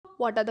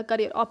what are the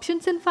career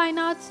options in fine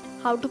arts,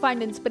 how to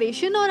find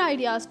inspiration or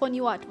ideas for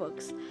new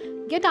artworks.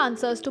 Get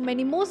answers to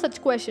many more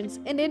such questions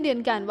in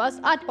Indian Canvas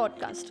Art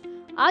Podcast.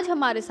 आज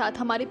हमारे साथ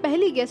हमारी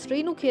पहली guest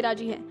Renu खेरा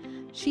जी हैं.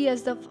 She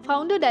is the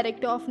founder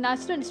director of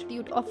National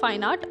Institute of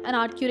Fine Art, an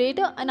art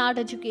curator and art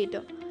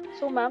educator.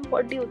 So ma'am,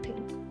 what do you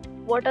think?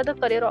 What are the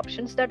career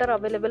options that are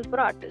available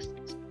for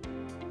artists?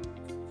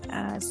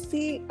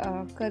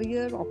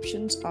 Career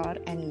options are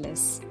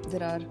endless.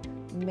 There are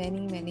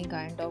many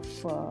kind of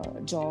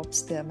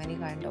jobs. There are many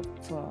kind of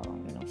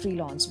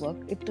freelance work.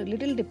 It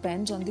little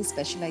depends on the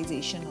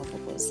specialization of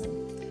a person.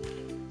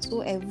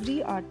 So every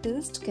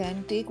artist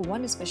can take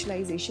one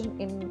specialization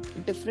in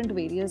different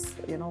various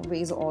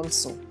ways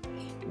also.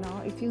 Now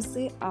if you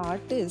say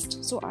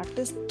artist, so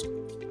artist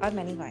are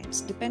many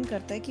kinds. Depend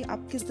करता है कि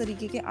आप किस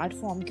तरीके के art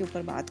form के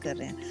ऊपर बात कर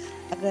रहे हैं.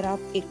 अगर आप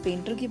एक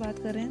पेंटर की बात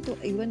कर रहे हैं तो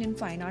even in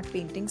fine art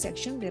painting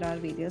section there are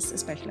various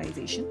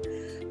specialisation.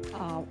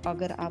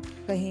 अगर आप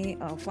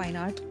कहें फाइन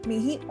आर्ट में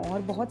ही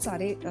और बहुत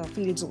सारे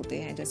फील्ड्स होते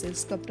हैं, जैसे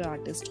स्कल्पचर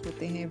आर्टिस्ट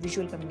होते हैं,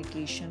 विजुअल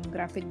कम्युनिकेशन,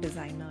 ग्राफिक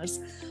डिज़ाइनर्स,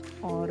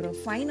 और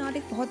फाइन आर्ट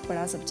एक बहुत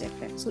बड़ा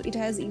सब्जेक्ट है. So it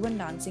has even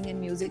dancing and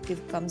music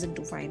comes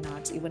into fine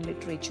arts, even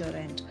literature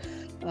and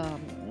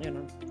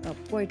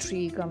poetry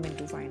come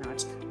into fine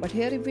arts. But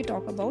here if we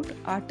talk about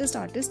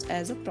artist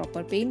as a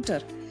proper painter,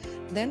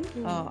 then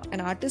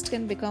an artist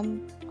can become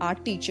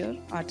art teacher,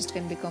 artist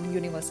can become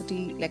university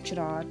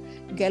lecturer,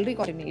 gallery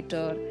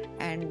coordinator,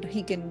 and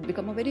he can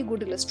become a very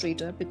good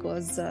illustrator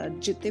because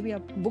जितने भी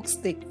आप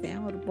books देखते हैं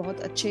और बहुत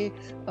अच्छे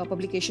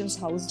publications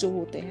house जो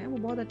होते हैं वो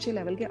बहुत अच्छे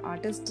level के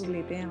artists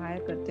लेते हैं,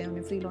 hire करते हैं,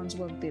 उन्हें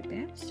freelance work देते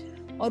हैं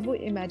और वो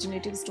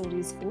इमेजिनेटिव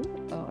स्टोरीज को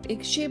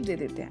एक शेप दे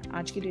देते हैं.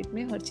 आज की डेट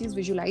में हर चीज़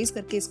विजुलाइज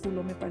करके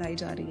स्कूलों में पढ़ाई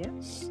जा रही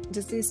है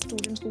जिससे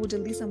स्टूडेंट्स को वो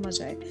जल्दी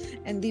समझ आए.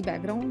 And the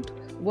background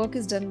work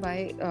is done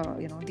by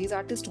these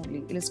artist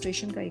only.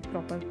 Illustration का एक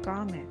प्रॉपर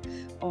काम है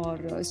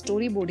और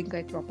स्टोरी बोर्डिंग का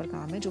एक प्रॉपर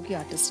काम है जो कि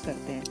आर्टिस्ट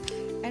करते हैं.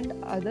 And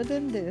other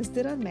than this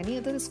there are many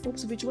other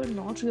scopes which were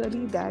not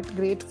really that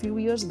great few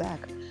years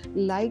back,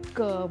 like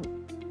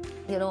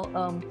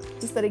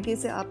जिस तरीके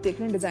से आप देख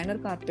रहे हैं डिज़ाइनर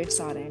कारपेट्स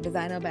आ रहे हैं,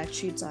 डिज़ाइनर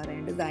बेडशीट्स आ रहे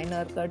हैं,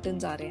 डिज़ाइनर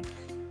कर्टन्स आ रहे हैं.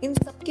 इन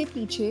सब के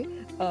पीछे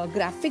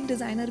ग्राफिक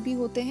डिज़ाइनर भी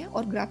होते हैं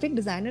और ग्राफिक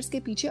डिज़ाइनर्स के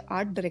पीछे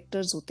आर्ट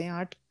डायरेक्टर्स होते हैं.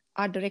 आर्ट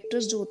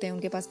डायरेक्टर्स जो होते हैं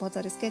उनके पास बहुत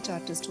सारे स्केच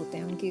आर्टिस्ट होते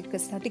हैं. उनकी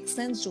एस्थेटिक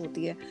सेंस जो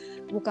होती है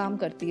वो काम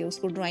करती है,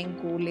 उसको ड्राइंग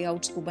को,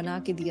 लेआउट्स को बना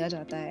के दिया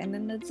जाता है. And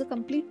then it's a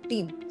complete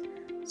team.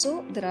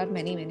 So there are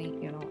many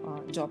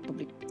job.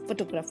 Public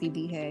photography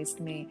भी है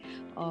इसमें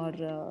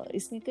और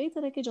इसमें कई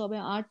तरह के जॉब है.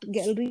 आर्ट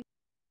गैलरी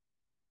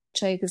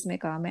अच्छा एक इसमें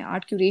काम है.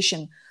 आर्ट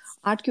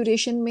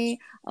क्यूरेशन में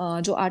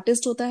जो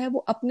आर्टिस्ट होता है वो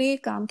अपने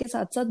काम के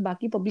साथ साथ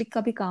बाकी पब्लिक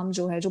का भी काम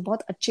जो है, जो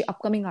बहुत अच्छे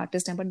अपकमिंग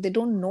आर्टिस्ट हैं but they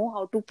don't know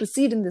how to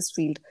proceed in this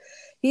field,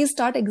 he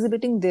start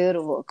exhibiting their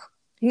work,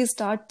 he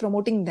start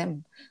promoting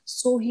them.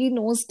 So he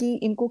knows कि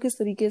इनको किस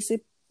तरीके से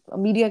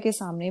मीडिया के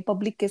सामने,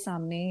 पब्लिक के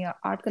सामने या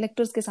आर्ट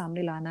कलेक्टर्स के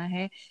सामने लाना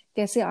है,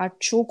 कैसे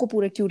आर्ट शो को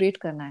पूरे क्यूरेट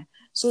करना है.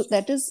 So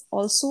that is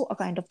also a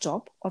kind of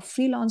job. और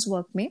फ्रीलांस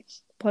वर्क में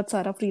बहुत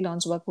सारा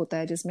फ्रीलांस वर्क होता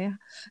है जिसमें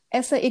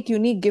ऐसा एक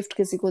यूनिक गिफ्ट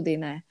किसी को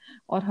देना है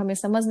और हमें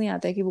समझ नहीं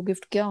आता है कि वो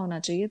गिफ्ट क्या होना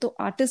चाहिए, तो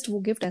आर्टिस्ट वो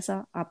गिफ्ट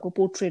ऐसा आपको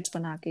पोर्ट्रेट्स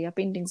बना के या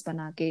पेंटिंग्स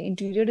बना के,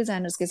 इंटीरियर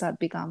डिजाइनर्स के साथ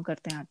भी काम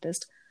करते हैं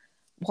आर्टिस्ट.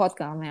 बहुत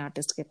काम है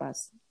आर्टिस्ट के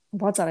पास,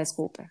 बहुत सारा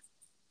स्कोप है.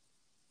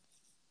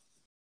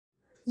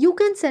 You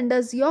can send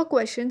us your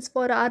questions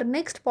for our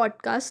next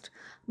podcast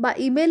by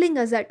emailing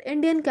us at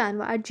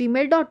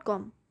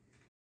indiancanva@gmail.com.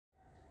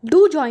 Do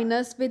join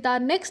us with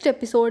our next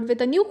episode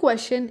with a new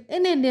question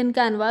in Indian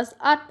Canvas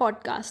Art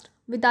Podcast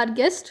with our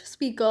guest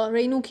speaker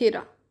Reenu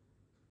Khera.